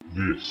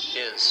This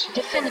is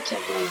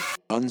definitively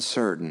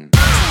uncertain.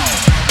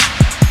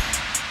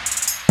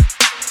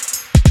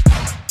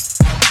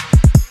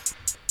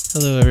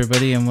 Hello,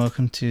 everybody, and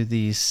welcome to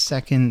the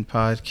second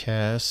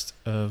podcast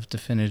of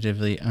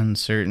Definitively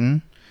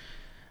Uncertain.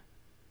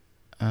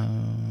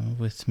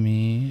 With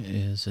me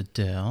is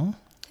Adele.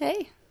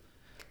 Hey.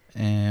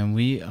 And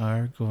we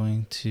are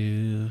going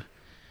to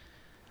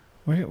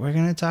we're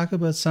going to talk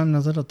about something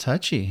a little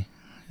touchy.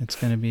 It's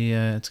going to be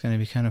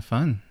kind of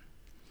fun.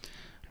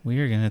 We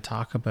are going to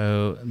talk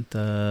about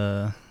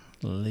the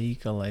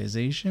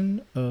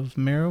legalization of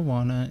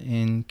marijuana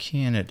in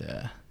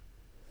Canada.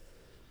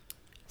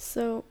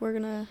 So we're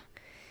gonna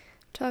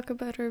talk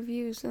about our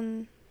views,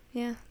 and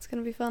yeah, it's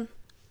gonna be fun.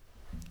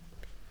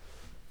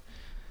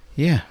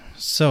 Yeah.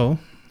 So,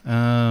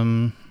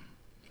 I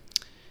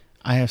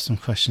have some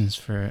questions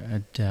for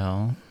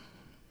Adele,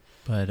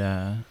 but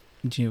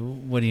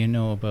what do you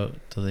know about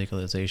the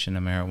legalization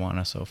of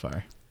marijuana so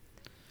far?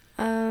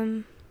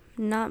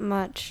 Not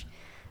much.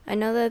 I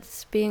know that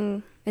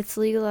it's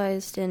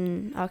legalized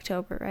in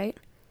October, right?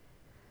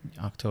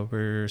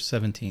 October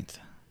 17th.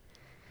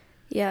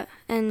 Yeah,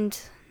 and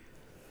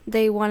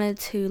they wanted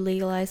to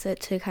legalize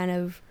it to kind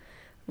of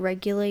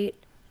regulate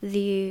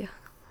the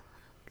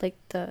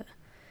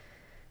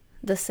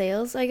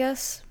sales, I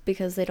guess,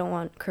 because they don't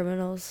want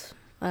criminals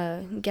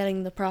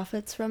getting the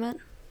profits from it.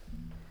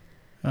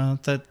 Well,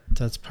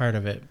 that's part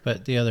of it,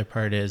 but the other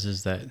part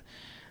is that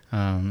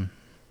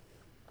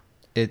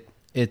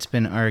it's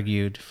been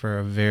argued for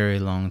a very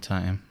long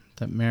time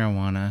that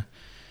marijuana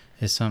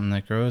is something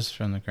that grows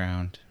from the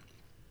ground.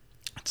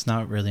 It's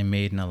not really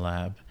made in a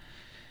lab.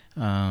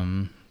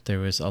 There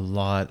was a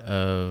lot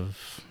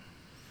of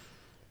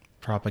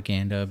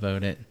propaganda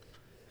about it,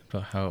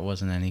 about how it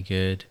wasn't any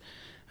good,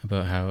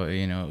 about how,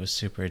 it was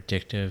super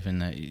addictive, and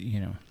that,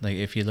 like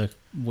if you look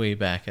way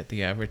back at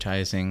the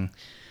advertising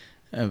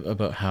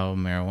about how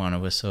marijuana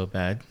was so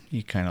bad,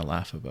 you kind of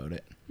laugh about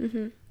it.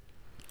 Mm-hmm.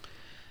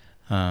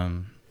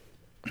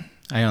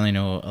 I only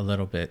know a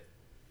little bit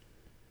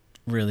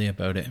really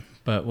about it,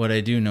 but what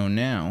I do know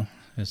now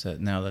is that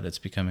now that it's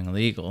becoming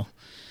legal,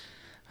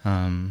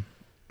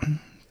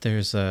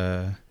 there's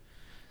a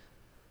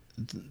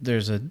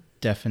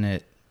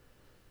definite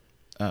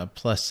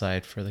plus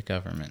side for the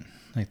government.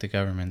 Like the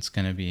government's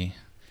going to be,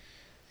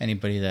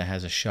 anybody that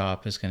has a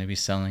shop is going to be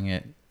selling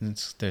it.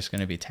 There's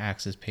going to be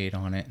taxes paid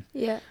on it.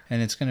 Yeah.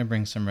 And it's going to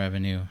bring some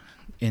revenue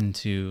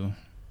into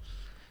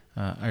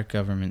our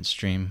government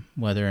stream.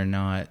 Whether or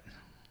not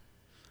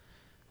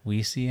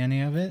we see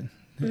any of it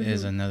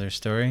is another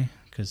story,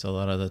 because a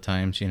lot of the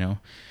times,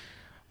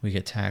 we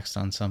get taxed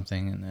on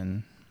something, and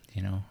then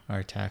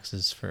our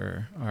taxes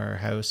for our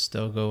house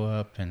still go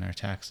up, and our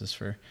taxes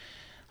for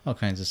all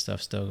kinds of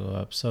stuff still go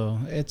up. So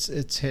it's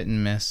hit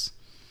and miss.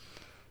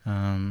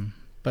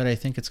 But I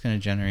think it's going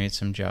to generate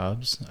some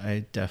jobs.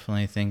 I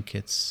definitely think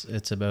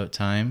it's about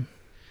time.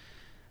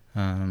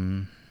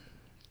 Drugs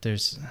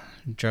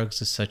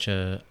is such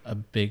a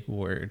big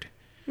word.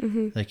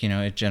 Mm-hmm. Like,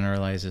 it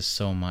generalizes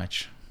so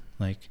much.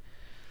 Like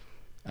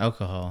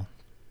alcohol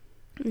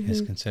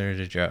is considered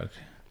a drug.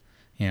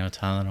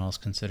 Tylenol is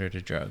considered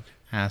a drug.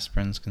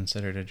 Aspirin's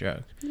considered a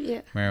drug. Yeah.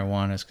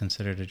 Marijuana is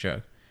considered a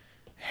drug.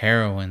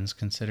 Heroin's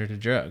considered a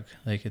drug.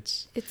 Like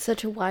it's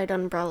such a wide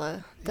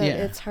umbrella that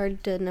it's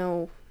hard to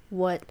know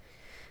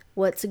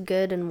what's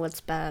good and what's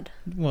bad.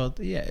 Well,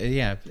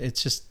 yeah.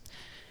 It's just,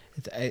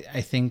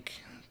 I think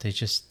they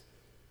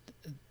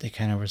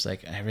kind of was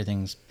like,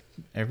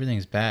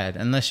 everything's bad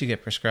unless you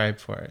get prescribed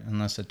for it,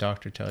 unless a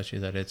doctor tells you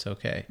that it's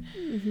okay.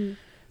 Mm-hmm.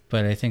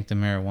 But I think the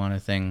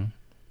marijuana thing,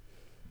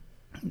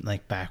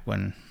 like back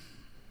when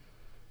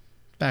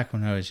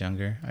I was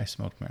younger, I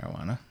smoked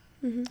marijuana.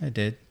 Mm-hmm. I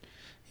did,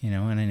 and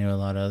I knew a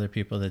lot of other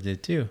people that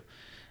did too.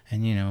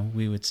 And,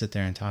 we would sit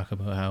there and talk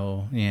about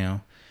how,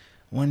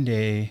 one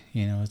day,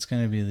 it's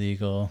going to be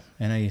legal.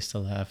 And I used to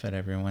laugh at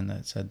everyone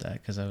that said that,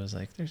 because I was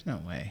like, there's no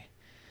way.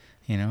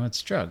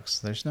 It's drugs.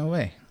 There's no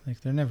way.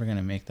 Like, they're never going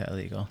to make that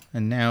legal.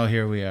 And now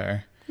here we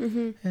are.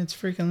 Mm-hmm. And it's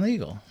freaking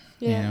legal.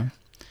 Yeah.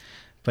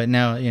 But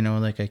now,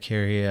 like I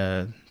carry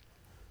a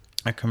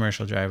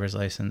commercial driver's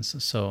license,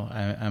 so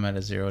I'm at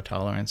a zero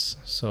tolerance,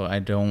 so I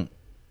don't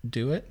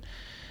do it.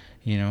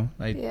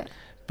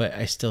 But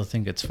I still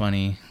think it's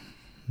funny,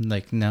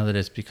 like now that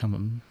it's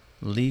become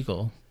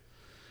legal,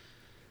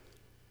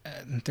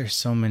 there's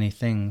so many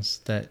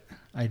things that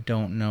I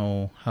don't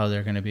know how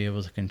they're going to be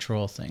able to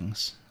control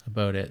things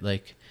about it.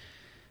 Like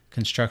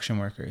construction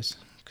workers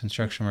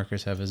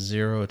have a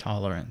zero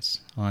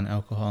tolerance on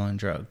alcohol and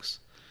drugs.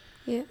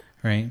 Yeah.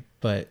 Right.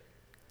 But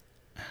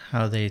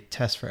how they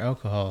test for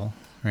alcohol,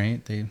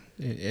 right?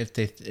 If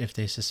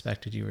they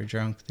suspected you were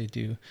drunk, they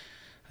do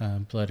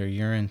blood or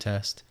urine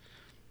test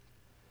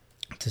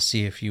to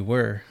see if you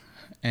were,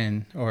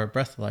 or a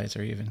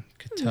breathalyzer even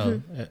could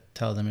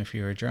tell them if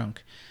you were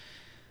drunk.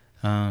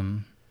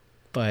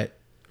 But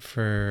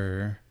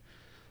for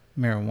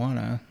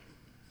marijuana,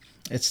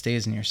 it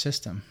stays in your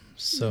system.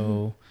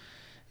 So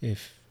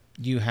if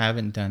you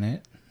haven't done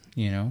it,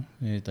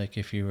 like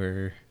if you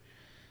were,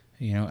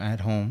 at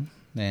home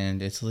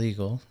and it's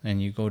legal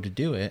and you go to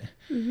do it,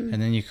 Mm-hmm.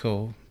 and then you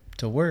go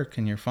to work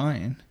and you're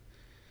fine,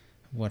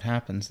 what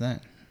happens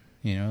then?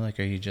 You know, like,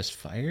 are you just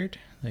fired?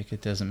 Like,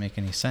 it doesn't make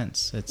any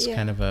sense. It's Yeah.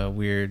 kind of a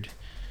weird,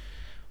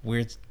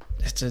 it's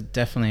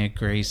definitely a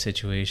gray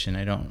situation.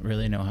 I don't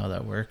really know how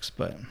that works,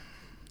 but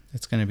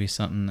it's going to be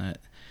something that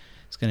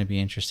it's going to be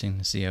interesting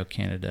to see how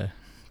Canada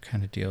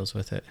kind of deals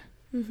with it.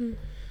 Mm-hmm.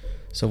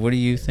 So what do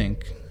you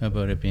think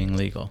about it being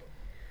legal?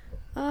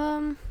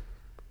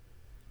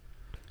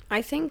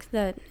 I think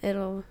that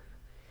it'll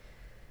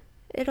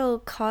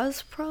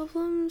cause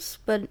problems,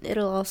 but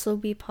it'll also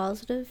be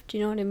positive. Do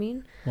you know what I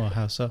mean? Well,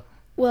 how so?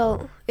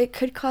 Well, it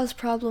could cause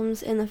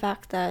problems in the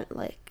fact that,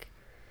 like,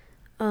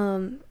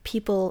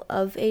 people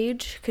of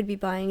age could be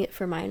buying it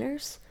for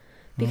minors,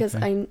 because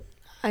Okay.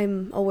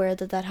 I'm aware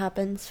that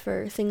happens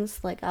for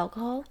things like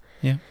alcohol.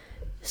 Yeah.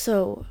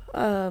 So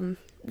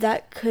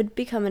that could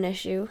become an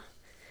issue.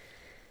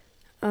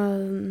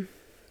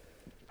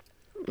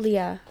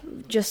 Yeah,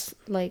 just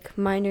like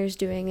minors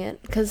doing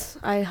it, because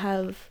I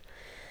have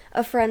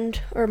a friend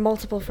or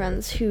multiple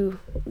friends who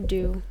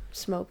do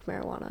smoke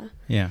marijuana.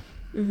 Yeah.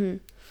 Mm-hmm.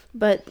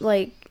 But,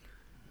 like,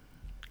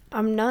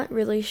 I'm not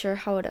really sure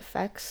how it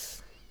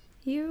affects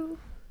you.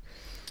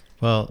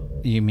 Well,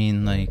 you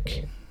mean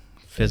like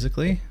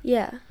physically?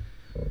 Yeah.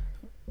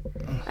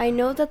 I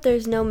know that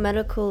there's no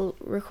medical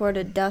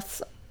recorded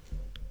deaths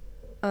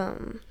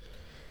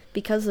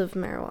because of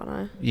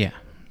marijuana. Yeah,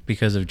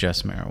 because of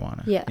just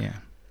marijuana. Yeah. Yeah.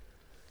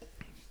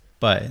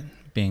 But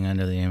being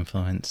under the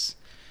influence,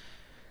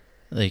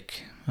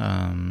 like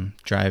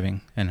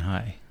driving and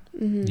high,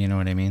 Mm-hmm. you know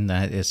what I mean?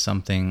 That is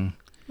something,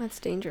 That's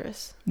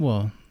dangerous.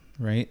 well,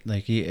 right?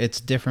 Like,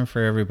 it's different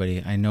for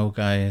everybody. I knew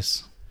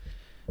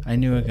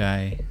a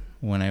guy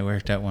when I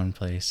worked at one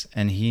place,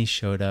 and he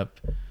showed up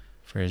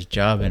for his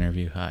job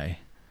interview high.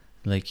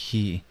 Like,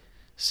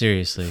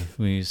 seriously,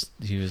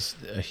 he was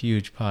a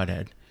huge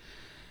pothead.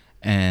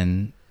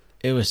 And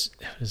it was,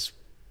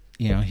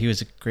 you know, he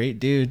was a great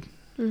dude.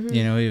 Mm-hmm.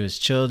 You know, he was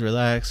chilled,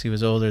 relaxed. He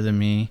was older than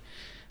me.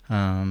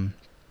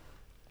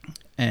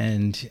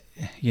 And,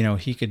 you know,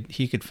 he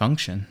could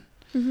function,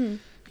 Mm-hmm.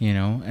 you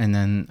know. And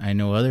then I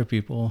know other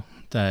people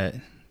that,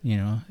 you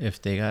know,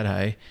 if they got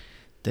high,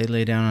 they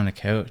lay down on a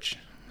couch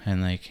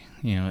and, like,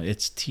 you know,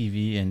 it's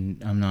TV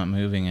and I'm not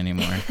moving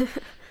anymore.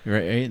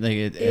 Right? Like,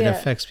 it Yeah.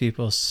 affects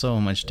people so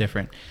much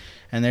different.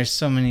 And there's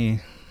so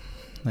many,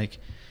 like,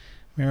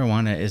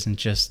 marijuana isn't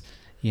just,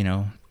 you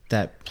know,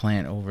 that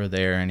plant over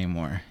there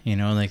anymore. You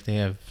know, like, they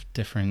have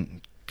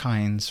different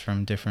kinds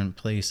from different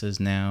places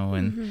now,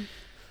 and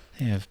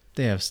Mm-hmm.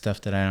 they have stuff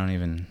that I don't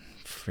even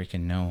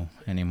freaking know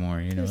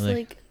anymore. You know, There's, like,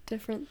 like,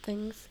 different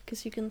things,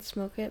 because you can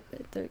smoke it,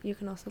 but you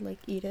can also, like,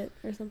 eat it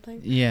or something.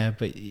 yeah,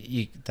 but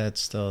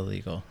that's still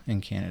illegal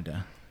in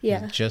Canada.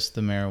 Yeah. Just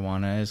the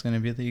marijuana is going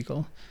to be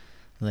legal.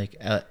 Like,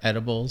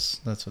 edibles,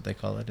 that's what they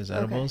call it, is Okay.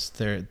 edibles.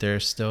 They're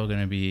still going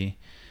to be,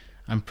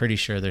 I'm pretty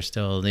sure they're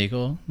still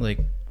illegal, like,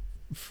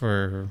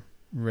 for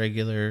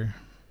regular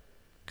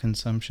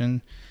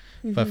consumption.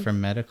 But Mhm. for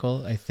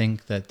medical, I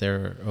think that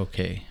they're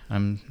okay.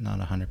 I'm not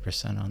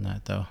 100% on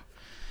that, though.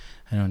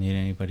 I don't need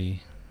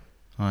anybody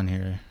on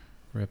here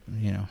ripping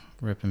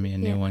me a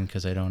new Yeah. one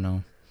because I don't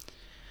know.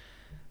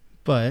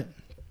 But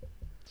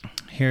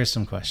here's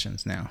some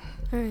questions now.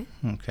 All right.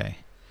 Okay.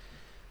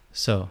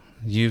 So,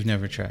 you've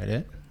never tried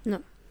it?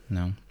 No.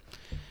 No.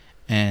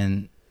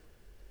 And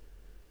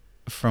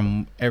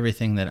from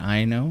everything that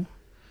I know,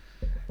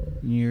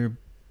 your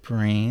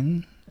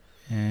brain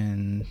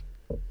and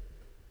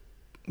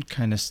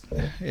kind of,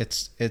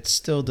 it's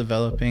still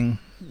developing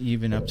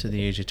even up to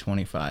the age of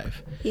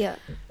 25. Yeah.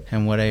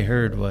 And what I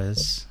heard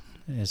is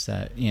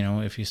that, you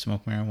know, if you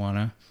smoke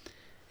marijuana,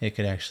 it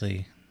could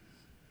actually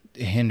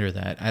hinder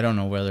that. I don't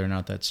know whether or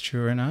not that's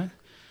true or not.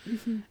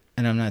 Mm-hmm.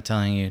 And I'm not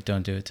telling you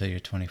don't do it till you're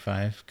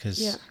 25, because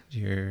Yeah.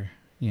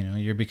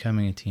 you're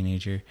becoming a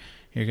teenager.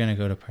 You're going to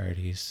go to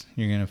parties.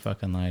 You're going to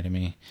fucking lie to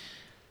me.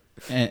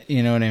 And,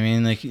 you know what I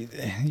mean? Like,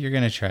 you're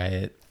going to try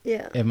it.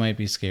 Yeah. It might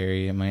be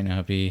scary. It might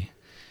not be,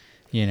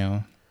 you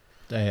know,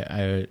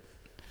 I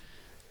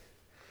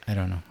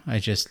don't know. I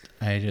just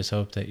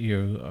hope that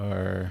you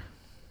are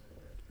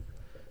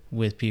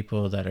with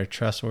people that are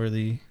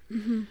trustworthy.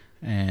 Mm-hmm.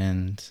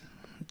 And,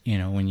 you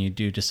know, when you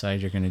do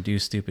decide you're going to do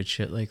stupid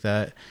shit like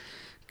that,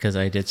 because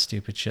I did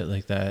stupid shit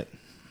like that.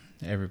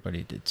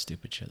 Everybody did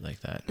stupid shit like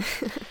that.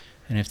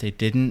 And if they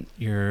didn't,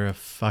 you're a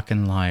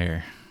fucking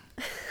liar.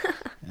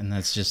 And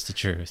that's just the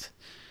truth.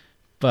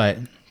 But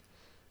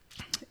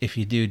if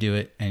you do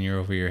it and you're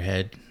over your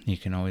head, you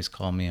can always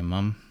call me a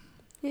mum.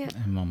 Yeah.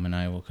 And Mom and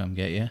I will come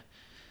get you.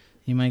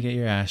 You might get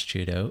your ass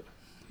chewed out,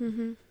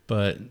 Mm-hmm.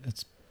 but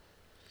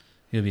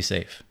you'll be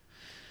safe.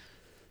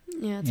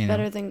 Yeah, it's You know?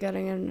 better than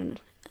getting in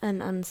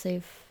an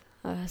unsafe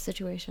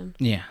situation.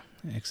 Yeah,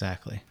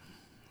 exactly.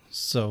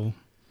 So,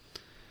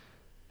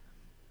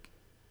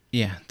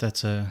 yeah,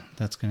 that's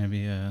gonna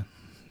be a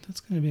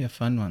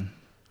fun one.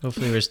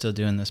 Hopefully, we're still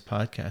doing this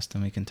podcast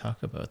and we can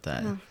talk about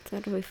that. Oh,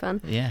 that'll be fun.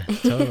 Yeah,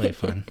 totally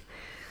fun.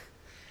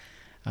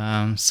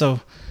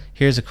 So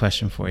here's a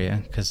question for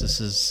you, because this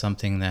is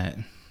something that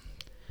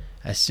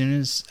as soon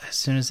as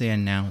they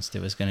announced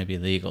it was going to be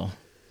legal,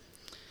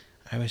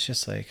 I was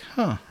just like,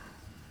 huh,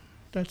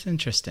 that's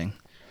interesting.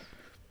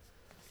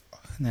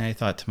 And then I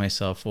thought to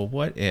myself, well,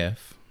 what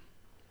if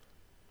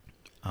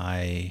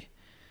I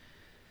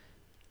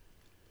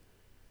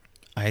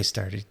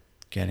started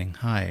getting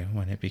high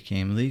when it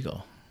became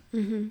legal?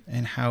 Mm-hmm.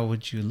 And how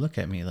would you look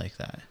at me like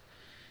that?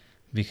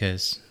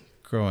 Because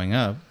growing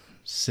up,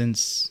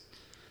 since,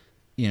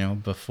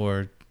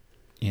 before,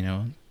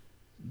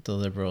 the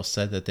liberals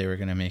said that they were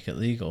going to make it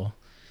legal,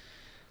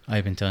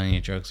 I've been telling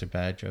you drugs are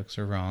bad, drugs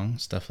are wrong,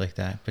 stuff like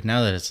that. But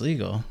now that it's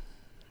legal,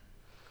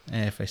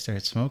 and if I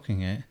start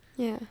smoking it,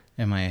 Yeah.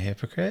 am I a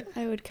hypocrite?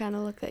 I would kind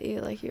of look at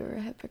you like you were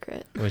a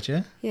hypocrite. Would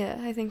you? Yeah,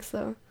 I think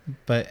so.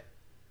 But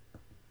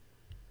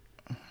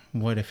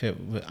what if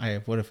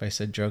I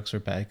said drugs were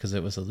bad because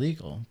it was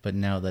illegal, but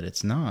now that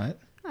it's not?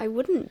 I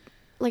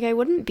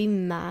wouldn't be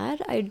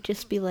mad. I'd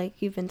just be like,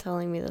 you've been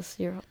telling me this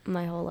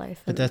my whole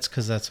life. But that's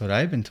because that's what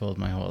I've been told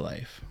my whole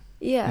life.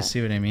 Yeah. You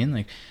see what I mean?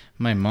 Like,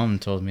 my mom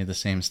told me the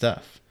same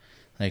stuff.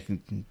 Like,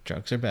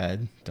 drugs are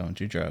bad. Don't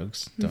do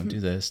drugs. Don't do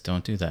this.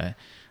 Don't do that.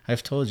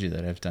 I've told you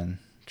that I've done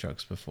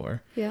drugs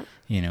before. Yeah.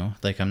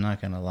 Like, I'm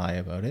not going to lie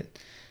about it.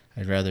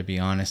 I'd rather be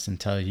honest and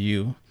tell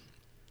you.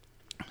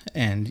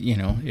 And,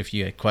 if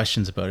you had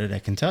questions about it, I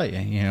can tell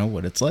you,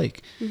 what it's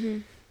like. Mm-hmm.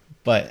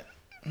 But,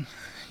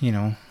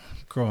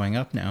 growing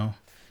up now,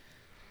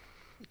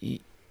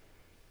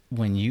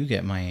 when you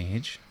get my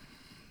age,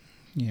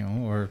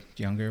 or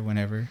younger,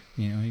 whenever,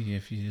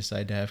 if you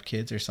decide to have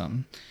kids or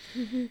something,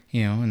 Mm-hmm.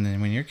 And then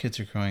when your kids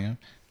are growing up,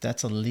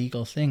 that's a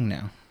legal thing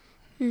now.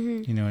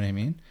 Mm-hmm. You know what I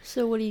mean?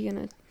 So what are you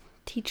going to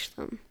teach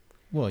them?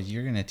 Well,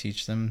 you're going to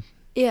teach them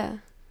Yeah.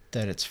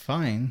 that it's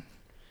fine,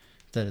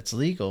 that it's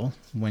legal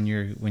when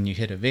you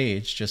hit of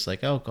age, just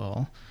like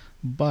alcohol.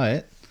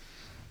 But,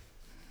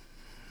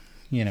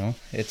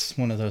 it's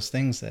one of those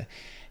things that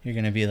you're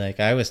going to be like,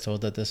 I was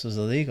told that this was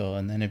illegal,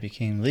 and then it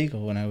became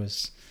legal when I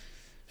was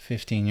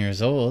 15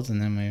 years old,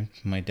 and then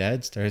my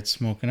dad started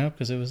smoking up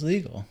because it was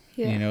legal.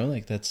 Yeah.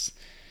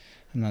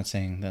 I'm not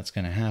saying that's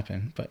going to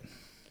happen, but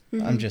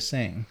Mm-hmm. I'm just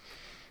saying,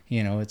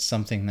 it's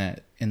something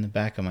that in the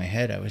back of my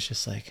head, I was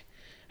just like,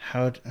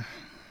 how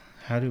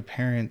do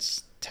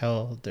parents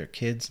tell their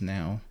kids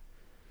now?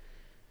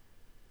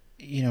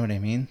 You know what I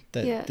mean?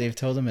 That Yeah. they've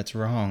told them it's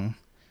wrong.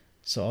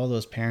 So all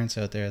those parents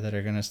out there that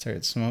are going to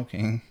start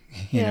smoking,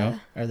 Yeah.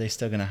 are they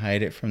still going to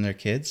hide it from their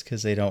kids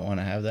because they don't want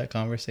to have that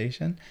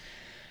conversation?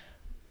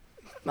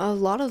 A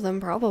lot of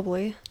them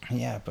probably.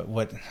 Yeah, but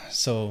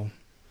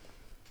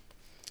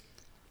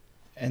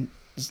and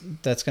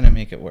that's going to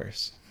make it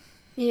worse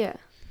Yeah.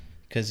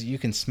 because you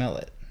can smell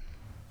it.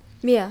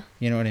 Yeah.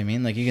 You know what I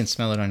mean? Like, you can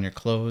smell it on your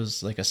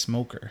clothes like a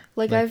smoker.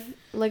 I've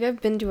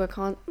been to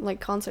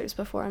concerts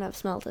before and I've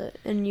smelled it,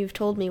 and you've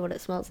told me what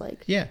it smells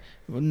like. Yeah.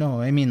 Well,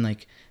 no, I mean,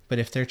 like, but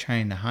if they're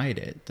trying to hide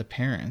it, the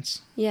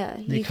parents, Yeah.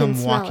 they you come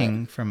can smell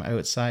walking from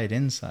outside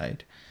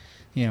inside,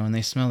 and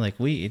they smell like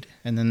weed,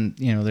 and then,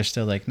 they're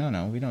still like,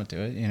 no, we don't do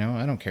it.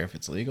 I don't care if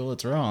it's legal,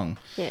 it's wrong.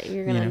 it. Yeah,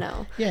 you're gonna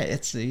know. Yeah,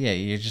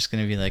 you're just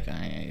going to be like, oh,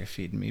 yeah, you're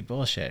feeding me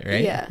bullshit,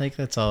 right? Yeah. Like,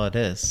 that's all it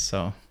is.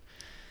 So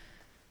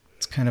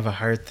it's kind of a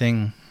hard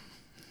thing.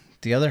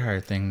 The other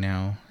hard thing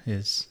now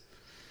is,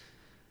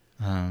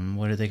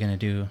 what are they going to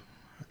do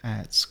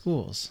at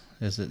schools?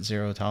 Is it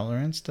zero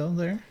tolerance still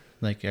there?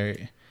 Like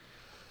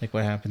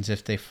what happens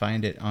if they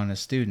find it on a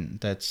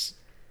student that's,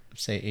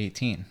 say,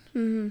 18?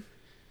 Mm-hmm.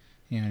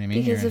 You know what I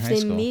mean? Because You're in if high they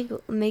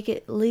school. make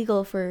it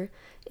legal for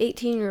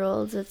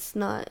 18-year-olds, it's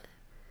not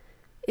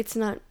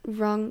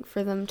wrong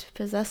for them to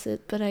possess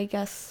it. But I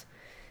guess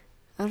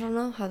I don't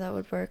know how that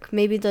would work.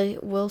 Maybe they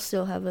will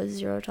still have a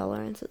zero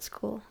tolerance at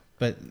school.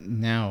 But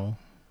now,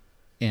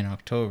 in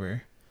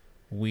October,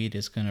 weed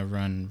is going to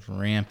run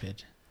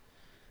rampant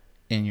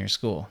in your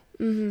school.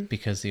 Mm-hmm.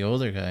 Because the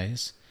older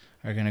guys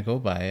are going to go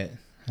buy it,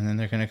 and then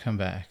they're going to come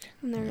back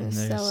And they're gonna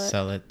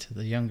sell it. to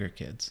the younger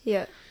kids.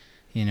 Yeah.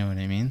 You know what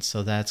I mean?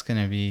 So that's going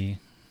to be,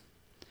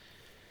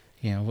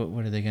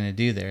 what are they going to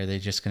do there? Are they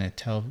just going to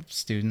tell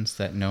students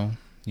that no,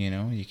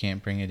 you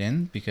can't bring it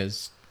in?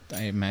 Because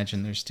I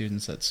imagine there's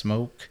students that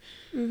smoke,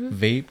 Mm-hmm.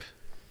 vape,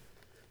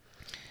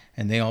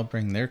 and they all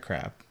bring their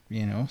crap,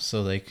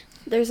 So, like,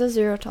 There's a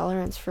zero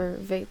tolerance for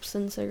vapes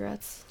and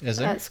cigarettes is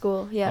there? at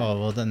school. Yeah. Oh,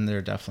 well, then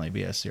there'd definitely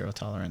be a zero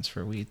tolerance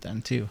for weed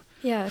then, too.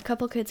 Yeah, a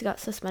couple kids got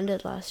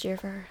suspended last year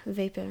for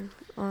vaping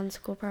on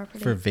school property.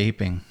 For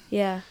vaping.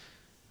 Yeah.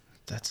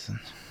 That's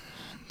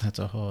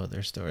a whole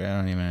other story. I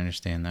don't even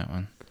understand that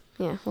one.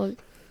 Yeah, well,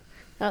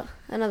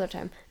 another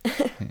time.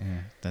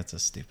 Yeah, that's a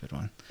stupid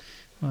one.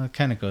 Well, it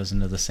kind of goes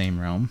into the same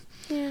realm,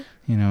 Yeah.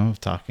 of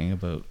talking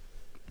about,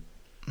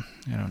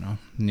 I don't know,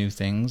 new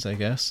things, I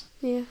guess.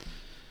 Yeah.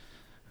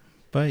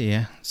 But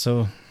yeah,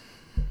 so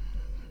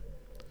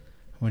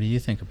what do you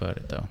think about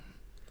it, though?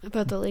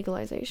 About the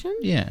legalization?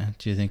 Yeah,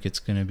 do you think it's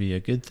going to be a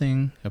good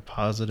thing, a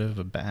positive,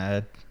 a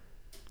bad?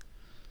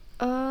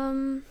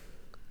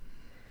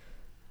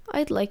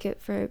 I'd like it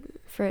for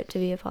it to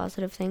be a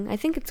positive thing. I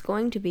think it's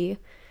going to be.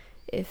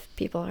 if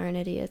people aren't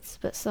idiots,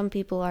 but some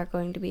people are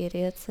going to be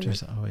idiots. And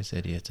there's always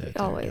idiots out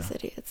there. always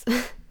idiots.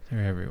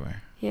 They're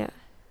everywhere. Yeah.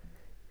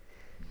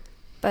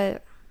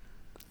 But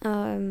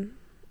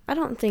I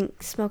don't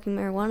think smoking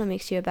marijuana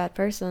makes you a bad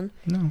person.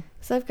 No.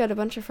 So I've got a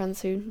bunch of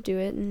friends who do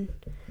it, and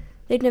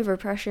they'd never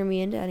pressure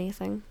me into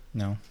anything.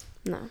 No.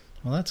 No.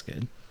 Well, that's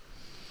good.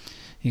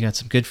 You got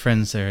some good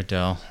friends there,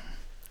 Adele.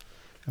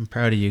 I'm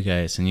proud of you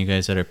guys, and you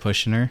guys that are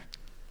pushing her,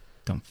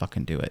 don't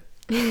fucking do it.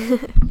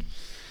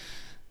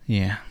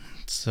 Yeah.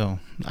 So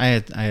I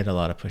had a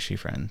lot of pushy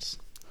friends.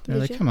 They're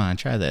Did like, you? come on,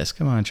 try this.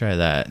 Come on, try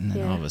that. And then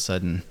Yeah. all of a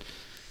sudden,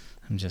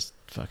 I'm just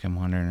fucking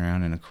wandering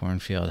around in a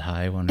cornfield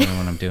high, wondering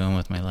what I'm doing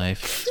with my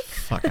life.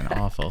 It's fucking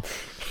awful.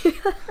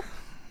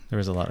 There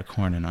was a lot of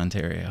corn in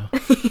Ontario.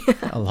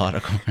 A lot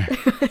of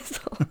corn.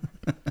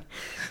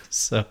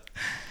 So,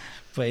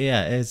 but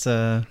yeah, it's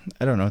I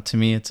don't know. To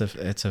me, I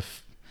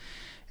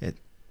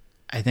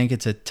think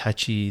it's a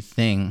touchy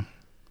thing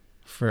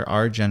for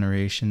our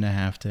generation to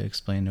have to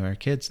explain to our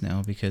kids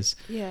now, because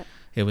Yeah.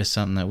 it was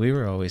something that we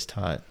were always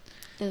taught.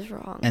 Is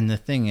wrong. And the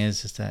thing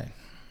is that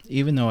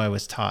even though I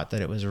was taught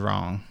that it was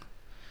wrong,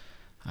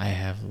 I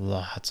have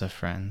lots of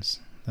friends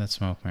that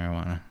smoke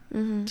marijuana.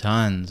 Mm-hmm.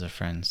 Tons of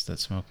friends that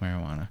smoke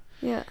marijuana.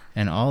 Yeah.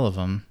 And all of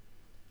them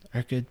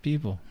are good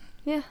people.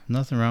 Yeah.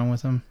 Nothing wrong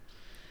with them.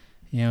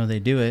 You know, they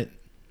do it.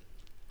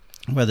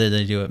 Whether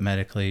they do it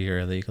medically or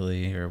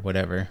illegally or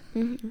whatever,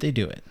 Mm-hmm. they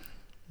do it.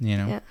 You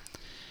know? Yeah.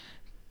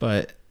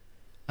 But,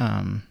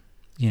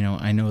 you know,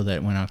 I know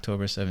that when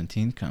October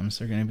 17th comes,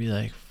 they're going to be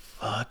like,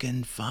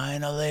 fucking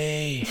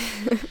finally.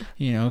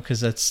 You know, because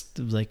that's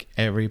like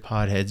every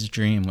pothead's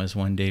dream was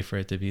one day for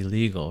it to be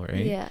legal,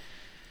 right? Yeah.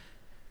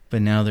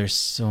 But now there's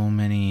so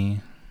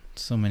many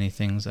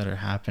things that are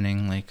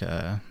happening. Like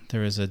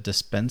there was a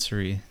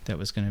dispensary that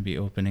was going to be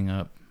opening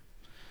up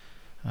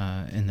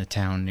in the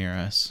town near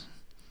us,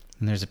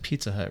 and there's a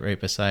Pizza Hut right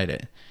beside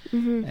it.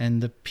 Mm-hmm.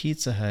 And the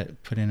Pizza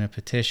Hut put in a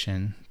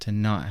petition to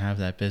not have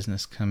that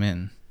business come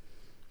in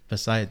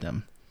beside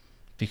them,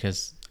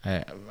 because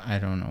I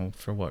don't know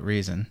for what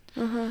reason,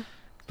 Uh-huh.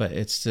 but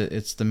it's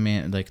the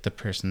man, like the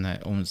person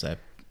that owns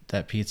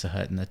that Pizza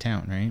Hut in the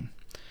town, right?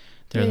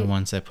 They're the Right.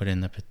 ones that put in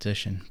the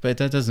petition. But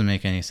that doesn't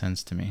make any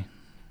sense to me.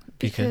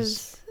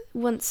 Because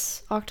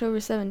once October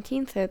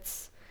 17th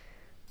hits,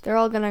 they're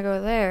all going to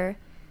go there,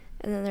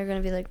 and then they're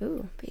going to be like,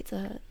 ooh, Pizza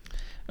Hut.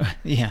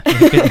 Yeah,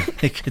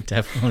 they could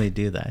definitely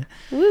do that.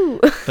 Woo!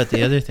 But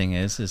the other thing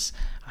is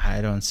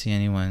I don't see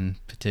anyone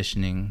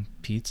petitioning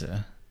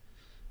pizza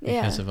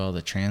because Yeah. of all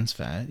the trans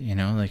fat, you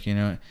know, like, you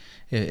know,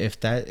 if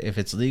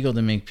it's legal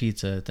to make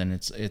pizza, then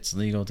it's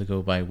legal to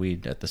go buy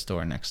weed at the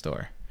store next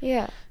door.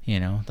 Yeah. You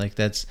know, like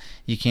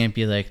you can't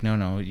be like,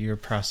 no, your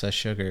processed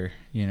sugar,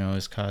 you know,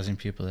 is causing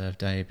people to have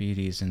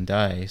diabetes and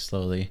die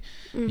slowly,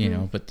 Mm-hmm. you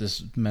know, but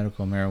this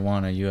medical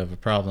marijuana you have a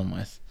problem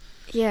with.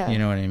 Yeah. You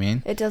know what I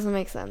mean? It doesn't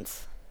make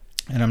sense.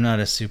 And I'm not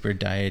a super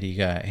diety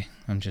guy.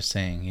 I'm just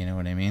saying, you know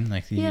what I mean?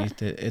 Like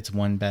it's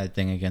one bad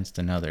thing against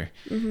another.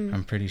 Mm-hmm.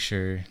 I'm pretty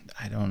sure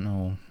I don't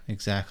know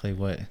exactly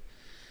what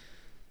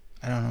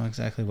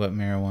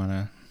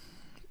marijuana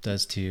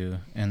does to you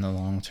in the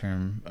long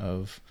term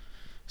of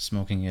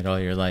smoking it all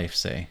your life,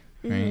 say,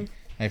 right? Mhm.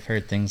 I've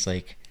heard things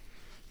like,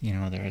 you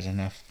know, there's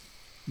enough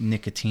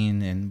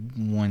nicotine in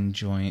one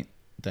joint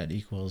that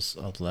equals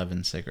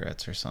 11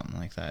 cigarettes or something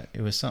like that.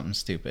 It was something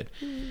stupid.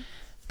 Mm.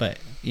 But,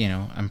 you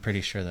know, I'm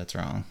pretty sure that's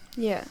wrong.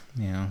 Yeah.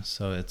 You know,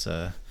 so it's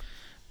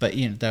but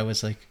you know, that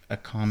was like a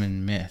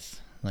common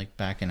myth, like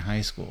back in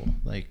high school,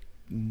 like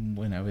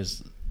when I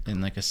was in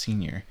like a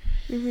senior.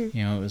 Mm-hmm.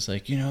 You know, it was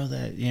like, you know,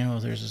 that, you know,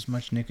 there's as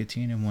much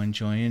nicotine in one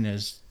joint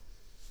as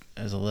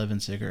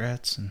 11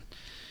 cigarettes, and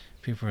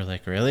people were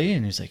like, really?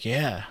 And he's like,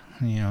 yeah.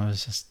 You know, it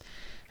was just,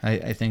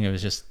 I think it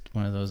was just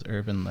one of those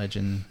urban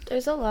legend.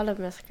 There's a lot of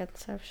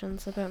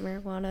misconceptions about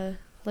marijuana,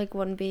 like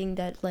one being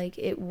that like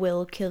it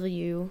will kill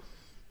you,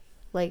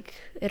 like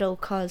it'll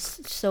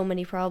cause so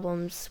many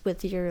problems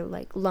with your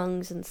like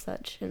lungs and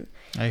such, and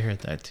I heard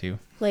that too.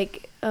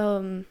 like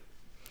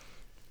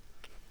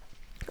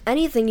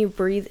anything you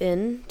breathe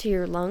in to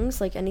your lungs,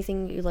 like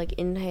anything you like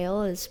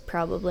inhale, is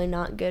probably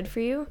not good for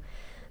you,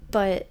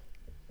 but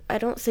I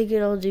don't think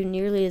it'll do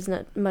nearly as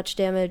much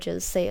damage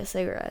as, say, a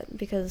cigarette,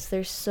 because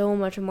there's so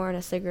much more in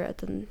a cigarette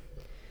than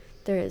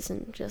there is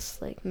in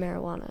just like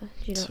marijuana.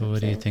 You know So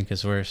what do you think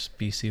is worse,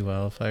 BC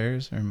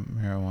wildfires or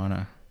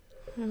marijuana?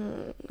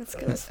 It's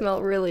gonna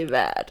smell really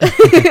bad.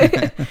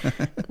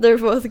 They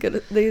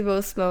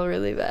both smell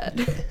really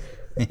bad.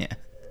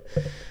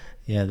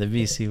 Yeah, the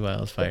BC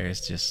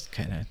wildfires just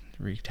kind of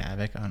wreaked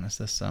havoc on us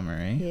this summer,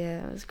 eh?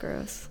 Yeah, it was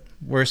gross.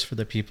 Worse for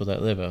the people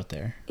that live out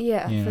there.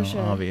 Yeah, you know, for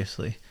sure.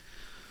 obviously.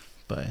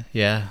 But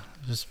yeah,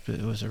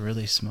 it was a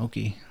really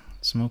smoky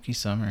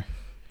summer.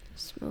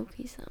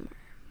 Smoky summer.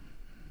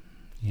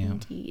 Yeah.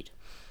 Indeed.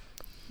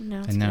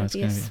 Now And now it's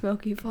gonna be a be-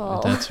 smoky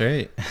fall. That's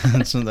right.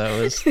 So that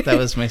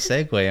was my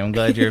segue. I'm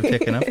glad you're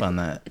picking up on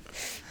that.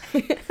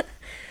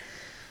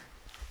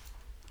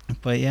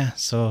 But yeah,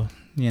 so,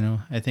 you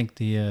know, I think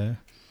they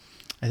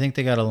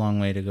got a long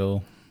way to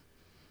go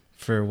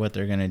for what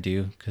they're gonna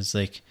do, because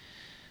like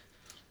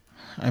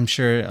I'm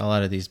sure a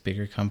lot of these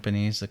bigger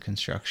companies, the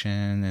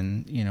construction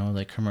and,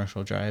 like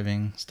commercial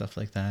driving, stuff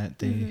like that,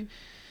 they,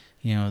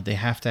 they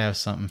have to have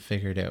something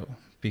figured out,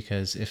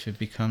 because if it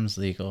becomes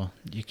legal,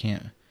 you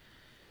can't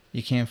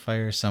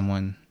fire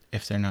someone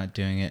if they're not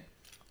doing it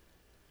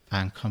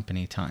on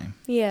company time.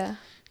 Yeah.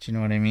 Do you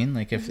know what I mean?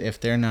 Like if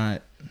they're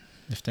not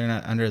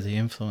under the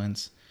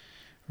influence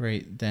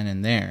right then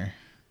and there,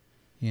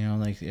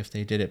 like if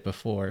they did it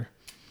before,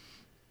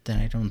 then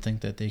I don't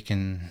think that they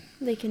can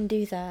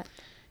do that.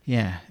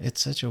 Yeah,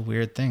 it's such a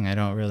weird thing. I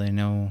don't really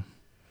know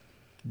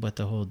what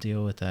the whole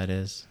deal with that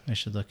is. I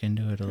should look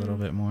into it a little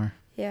bit more.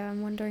 Yeah,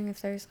 I'm wondering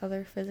if there's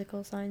other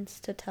physical signs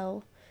to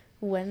tell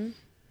when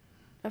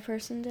a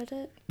person did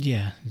it.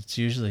 Yeah, it's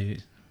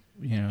usually,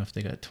 if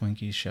they got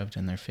Twinkies shoved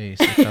in their face,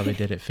 they probably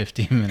did it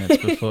 15 minutes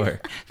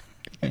before,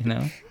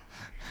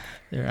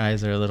 Their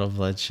eyes are a little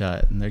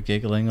bloodshot and they're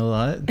giggling a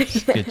lot.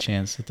 There's a good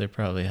chance that they're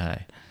probably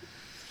high.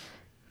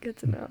 Good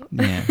to know.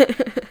 Yeah.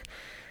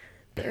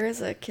 There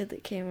was a kid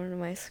that came into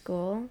my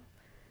school,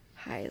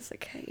 high as a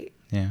kite.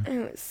 Yeah.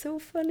 And it was so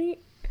funny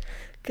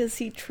because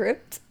he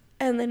tripped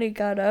and then he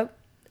got up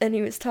and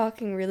he was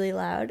talking really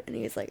loud and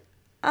he was like,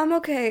 "I'm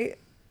okay."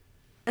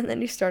 And then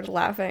he started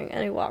laughing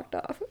and he walked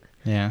off.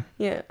 Yeah.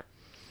 Yeah.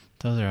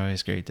 Those are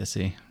always great to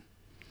see.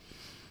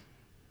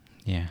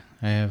 Yeah.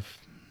 I have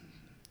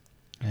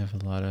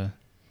a lot of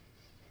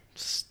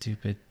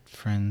stupid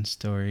friend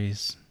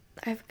stories.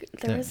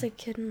 There was a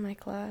kid in my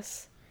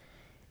class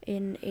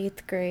in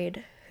 8th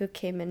grade who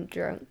came in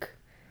drunk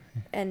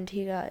and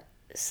he got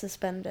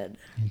suspended.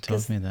 You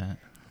told me that.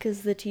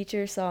 Because the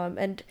teacher saw him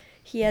and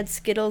he had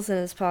Skittles in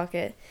his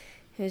pocket.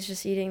 He was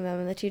just eating them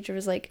and the teacher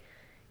was like,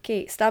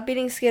 "Okay, stop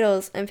eating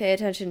Skittles and pay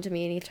attention to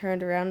me." And he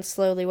turned around and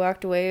slowly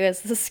walked away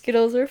as the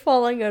Skittles were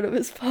falling out of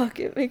his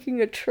pocket,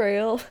 making a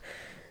trail.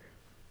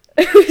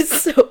 It was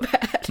so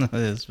bad. It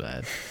is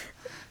bad.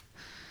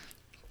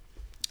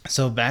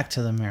 So back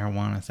to the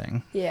marijuana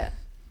thing. Yeah.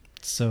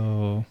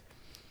 So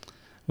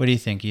what do you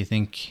think? You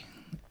think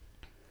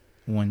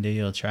one day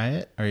you'll try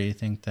it? Or you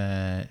think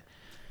that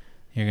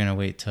you're going to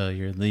wait till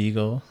you're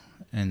legal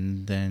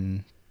and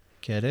then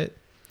get it?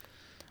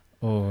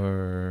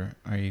 Or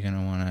are you going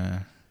to want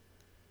to...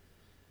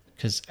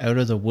 Because out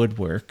of the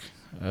woodwork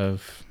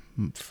of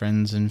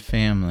friends and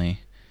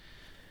family,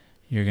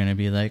 you're going to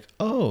be like,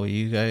 "Oh,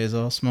 you guys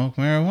all smoke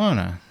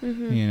marijuana."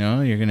 Mm-hmm.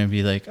 You're going to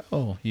be like,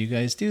 "Oh, you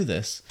guys do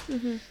this."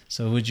 Mm-hmm.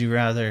 So would you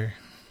rather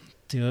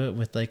do it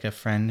with like a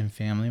friend and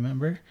family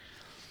member?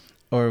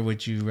 Or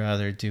would you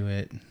rather do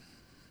it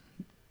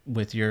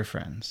with your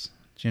friends?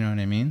 Do you know what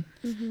I mean?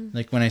 Mm-hmm.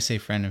 Like when I say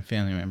friend and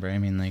family member, I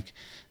mean like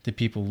the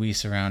people we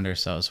surround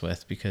ourselves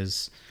with,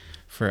 because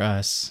for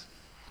us,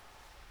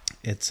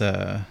 it's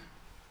our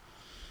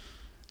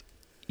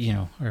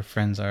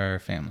friends are our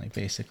family,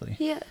 basically.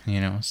 Yeah.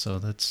 So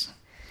that's...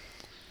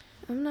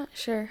 I'm not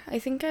sure. I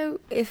think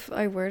if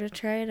I were to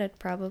try it, I'd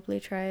probably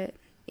try it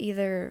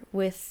either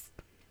with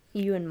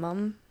you and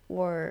Mum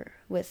or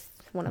with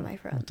one of my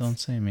friends. Well, don't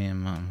say me and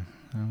Mum.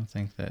 I don't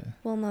think that...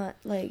 Well, not,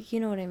 like,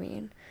 you know what I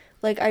mean.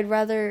 Like, I'd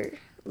rather,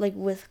 like,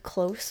 with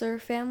closer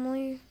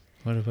family.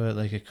 What about,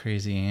 like, a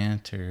crazy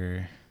aunt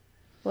or...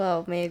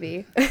 Well,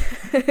 maybe.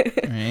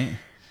 Right?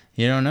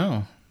 You don't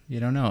know.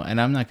 And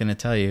I'm not going to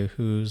tell you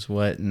who's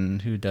what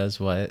and who does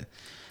what.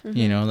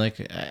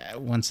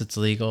 Mm-hmm. Once it's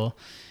legal,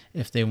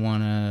 if they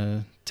want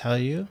to tell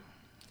you,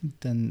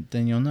 then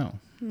you'll know.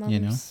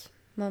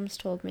 Mom's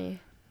told me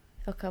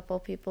a couple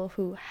people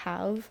who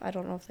have. I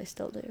don't know if they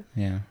still do.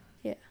 Yeah.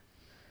 Yeah.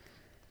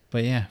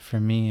 But yeah, for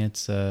me,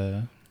 it's,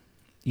 I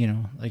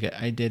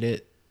did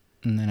it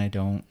and then I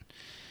don't.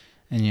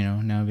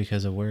 And, now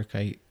because of work,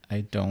 I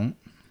don't,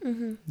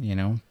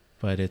 mm-hmm.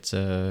 But it's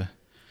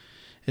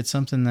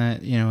something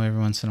that, every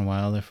once in a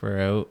while, if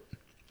we're out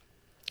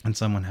and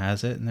someone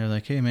has it and they're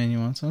like, "Hey man, you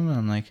want some?" And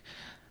I'm like,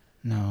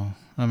 "No,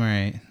 I'm all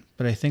right."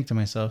 But I think to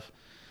myself,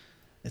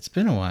 it's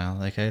been a while.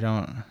 Like, I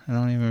don't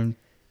even,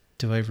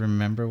 do I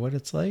remember what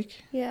it's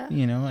like? Yeah.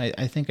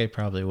 I think I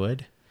probably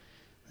would.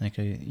 Like,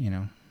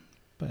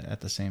 but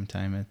at the same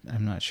time,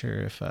 I'm not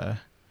sure if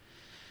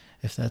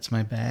that's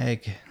my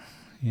bag,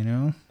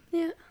 Yeah.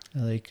 I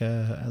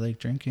like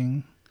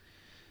drinking.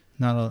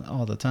 Not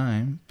all the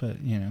time,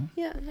 but,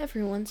 Yeah,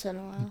 every once in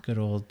a while. Good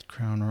old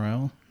Crown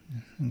Royal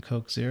and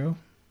Coke Zero.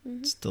 Mm-hmm.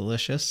 It's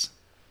delicious.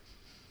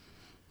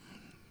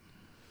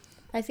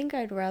 I think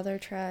I'd rather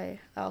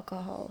try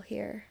alcohol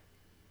here.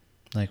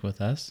 Like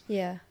with us?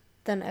 Yeah,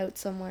 than out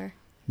somewhere.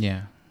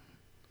 Yeah.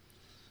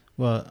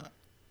 Well,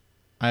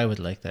 I would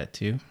like that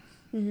too.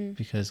 Mm-hmm.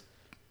 Because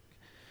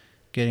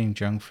getting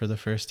drunk for the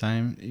first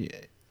time,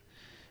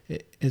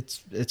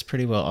 it's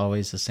pretty well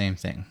always the same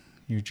thing.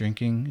 You're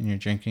drinking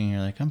and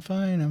you're like, I'm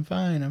fine.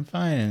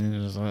 And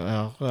you're just like,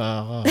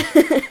 oh.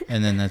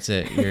 And then that's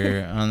it.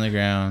 You're on the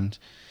ground.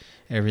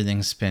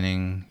 Everything's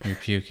spinning. You're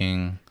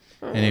puking.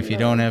 And if you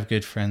don't have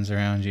good friends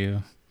around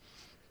you,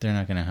 they're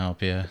not going to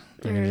help you.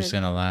 They're just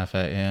going to laugh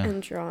at you.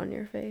 And draw on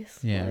your face.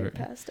 Yeah. While you're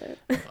passed out.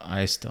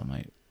 I still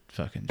might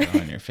fucking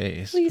draw on your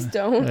face. Please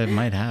don't. It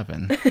might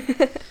happen.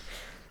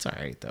 It's all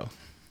right, though.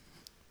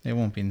 It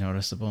won't be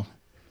noticeable.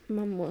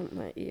 Mom won't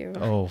let you.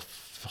 Oh,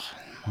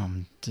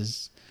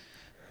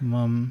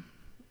 Mom,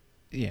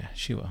 yeah,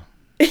 she will.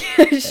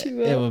 She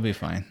will. It will be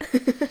fine.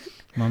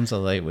 Mom's a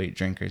lightweight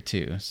drinker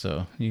too,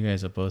 so you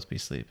guys will both be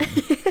sleeping.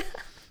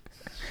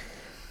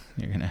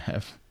 You're gonna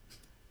have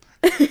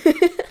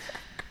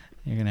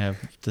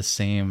the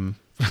same,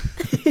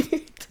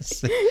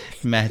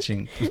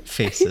 matching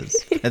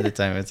faces by the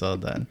time it's all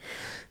done.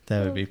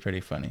 That would be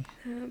pretty funny.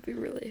 That would be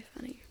really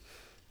funny.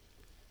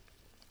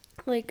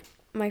 Like,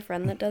 my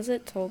friend that does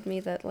it told me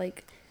that,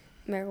 like,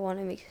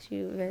 marijuana makes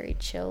you very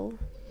chill.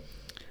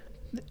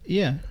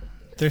 Yeah.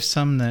 There's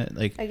some that,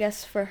 like... I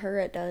guess for her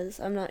it does.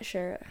 I'm not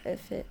sure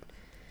if it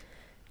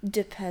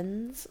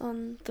depends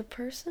on the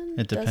person.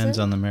 It depends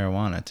on the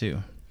marijuana, too.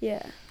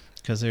 Yeah.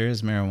 Because there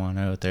is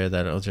marijuana out there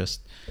that'll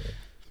just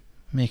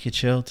make you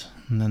chilled.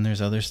 And then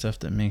there's other stuff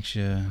that makes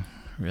you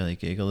really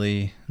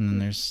giggly. And then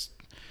there's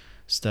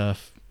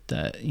stuff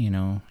that, you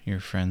know, your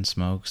friend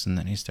smokes and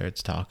then he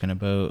starts talking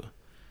about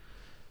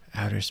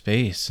outer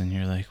space. And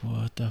you're like,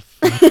 what the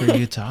fuck are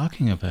you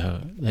talking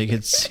about? Like,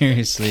 it's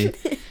seriously...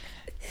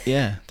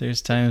 Yeah,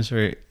 there's times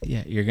where,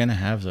 yeah, you're going to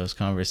have those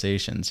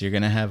conversations. You're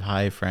going to have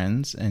high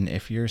friends. And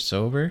if you're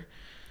sober,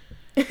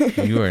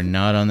 you are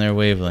not on their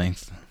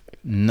wavelength.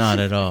 Not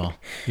at all.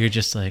 You're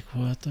just like,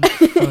 what the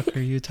fuck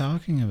are you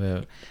talking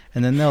about?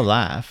 And then they'll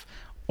laugh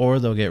or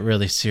they'll get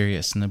really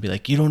serious and they'll be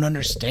like, you don't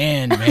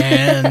understand,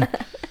 man.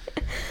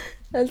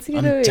 That's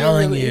going to I'm be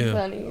telling really you.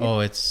 funny. Oh,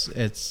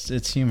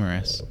 it's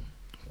humorous.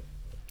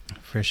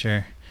 For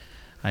sure.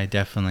 I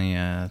definitely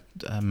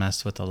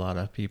messed with a lot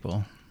of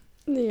people.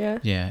 Yeah.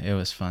 Yeah, it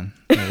was fun.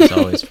 It was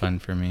always fun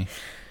for me.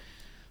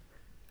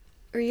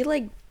 Were you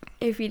like,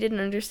 if you didn't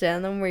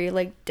understand them, were you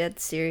like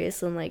dead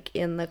serious and like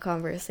in the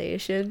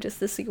conversation just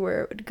to see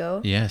where it would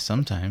go? Yeah,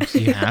 sometimes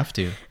you have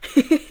to.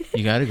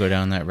 You got to go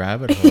down that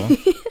rabbit hole.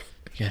 You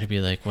got to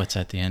be like, what's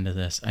at the end of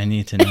this? I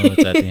need to know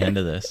what's at the end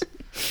of this.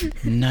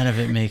 None of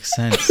it makes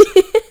sense.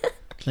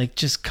 Like,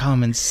 just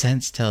common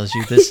sense tells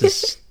you this is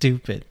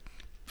stupid.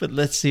 But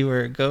let's see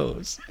where it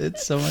goes.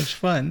 It's so much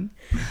fun.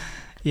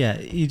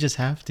 Yeah, you just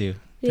have to.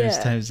 There's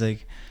times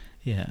like,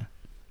 yeah.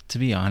 To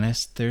be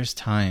honest, there's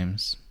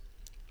times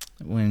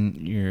when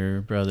your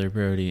brother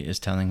Brody is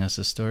telling us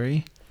a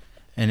story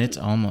and it's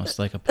almost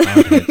like a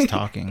pothead's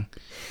talking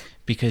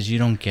because you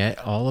don't get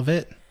all of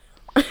it.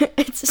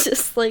 It's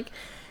just like,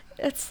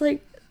 it's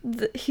like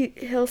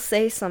he'll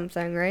say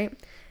something, right?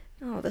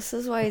 Oh, this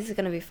is why he's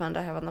going to be fun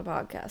to have on the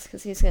podcast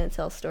because he's going to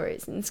tell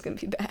stories and it's going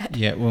to be bad.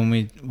 Yeah, when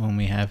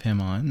we have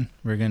him on,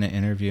 we're going to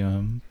interview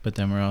him, but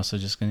then we're also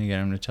just going to get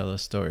him to tell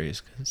us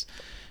stories because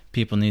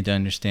people need to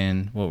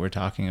understand what we're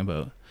talking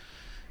about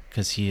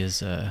because he's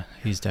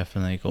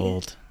definitely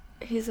gold.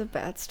 He's a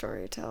bad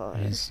storyteller.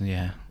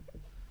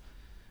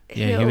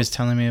 He was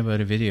telling me about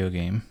a video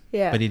game,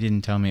 but he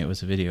didn't tell me it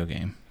was a video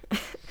game.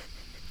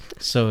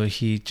 So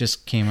he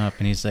just came up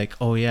and he's like,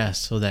 oh yeah,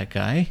 so that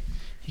guy...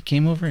 He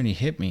came over and he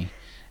hit me,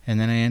 and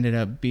then I ended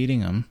up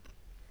beating him.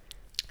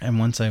 And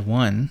once I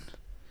won,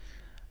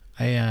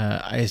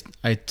 I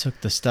took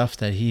the stuff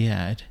that he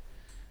had,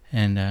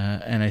 and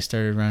I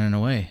started running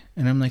away.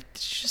 And I'm like,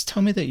 did you just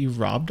tell me that you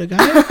robbed a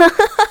guy?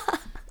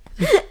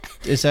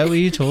 Is that what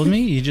you told me?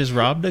 You just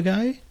robbed a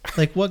guy?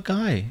 Like, what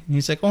guy? And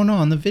he's like, oh no,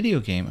 on the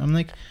video game. I'm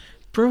like,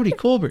 Brody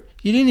Colbert,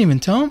 you didn't even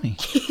tell me.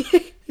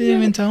 You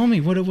didn't even tell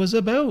me what it was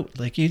about.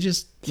 Like, you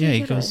just,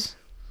 he goes...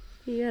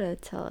 You gotta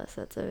tell us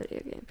that's a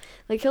video game.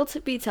 Like, he'll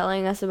be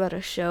telling us about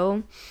a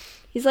show.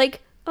 He's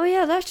like, oh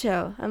yeah, that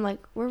show. I'm like,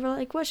 we're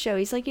like, what show?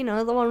 He's like, you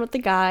know, the one with the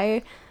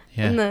guy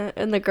and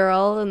the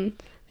girl and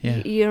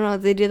you know,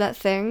 they do that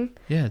thing.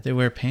 Yeah, they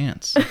wear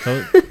pants.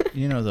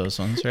 You know those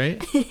ones,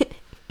 right?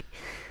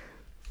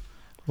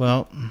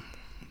 Well,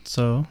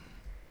 so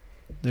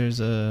there's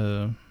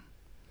not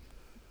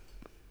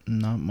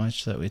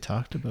much that we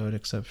talked about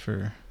except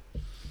for,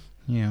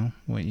 you know,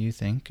 what you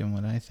think and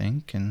what I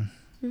think, and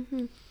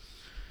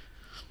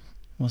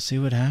we'll see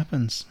what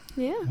happens.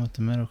 Yeah. With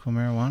the medical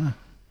marijuana.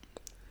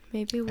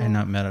 Maybe we'll... And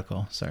not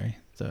medical, sorry.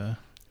 The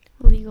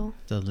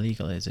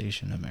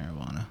legalization of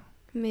marijuana.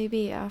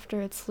 Maybe after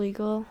it's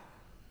legal,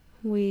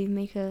 we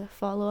make a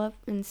follow-up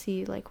and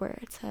see, like, where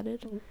it's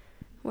headed,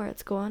 where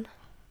it's going.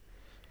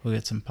 We'll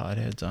get some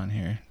potheads on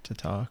here to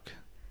talk.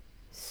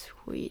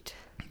 Sweet.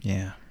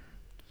 Yeah.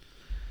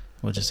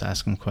 We'll just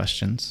ask them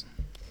questions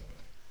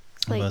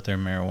about their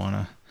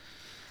marijuana.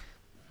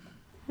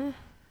 Yeah,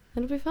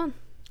 it'll be fun.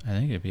 I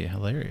think it'd be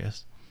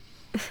hilarious.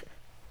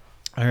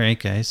 All right,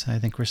 guys. I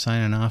think we're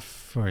signing off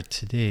for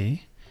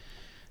today.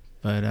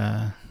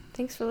 But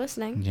thanks for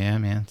listening. Yeah,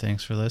 man.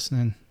 Thanks for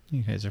listening.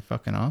 You guys are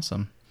fucking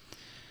awesome.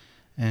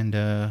 And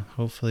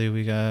hopefully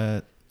we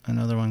got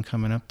another one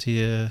coming up to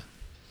you.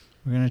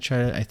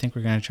 I think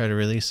we're gonna try to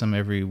release them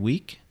every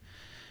week.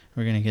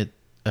 We're gonna get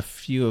a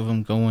few of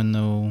them going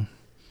though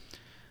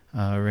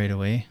right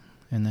away.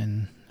 And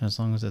then as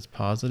long as it's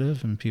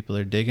positive and people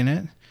are digging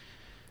it,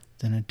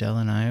 then Adele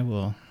and I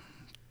will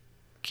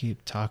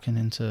keep talking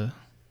into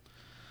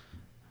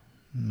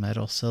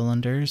metal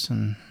cylinders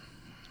and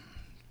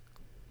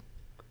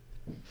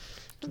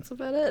That's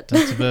about it.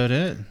 That's about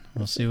it.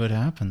 We'll see what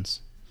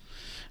happens.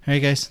 All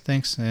right, guys.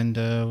 Thanks, and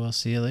we'll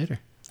see you later.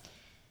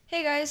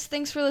 Hey guys,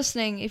 thanks for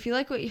listening. If you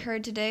like what you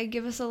heard today,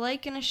 give us a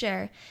like and a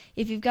share.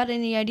 If you've got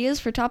any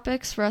ideas for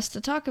topics for us to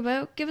talk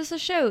about, give us a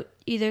shout,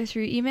 either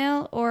through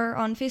email or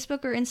on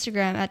Facebook or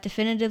Instagram at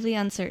Definitively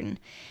Uncertain.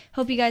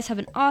 Hope you guys have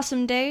an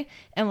awesome day,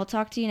 and we'll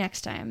talk to you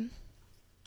next time.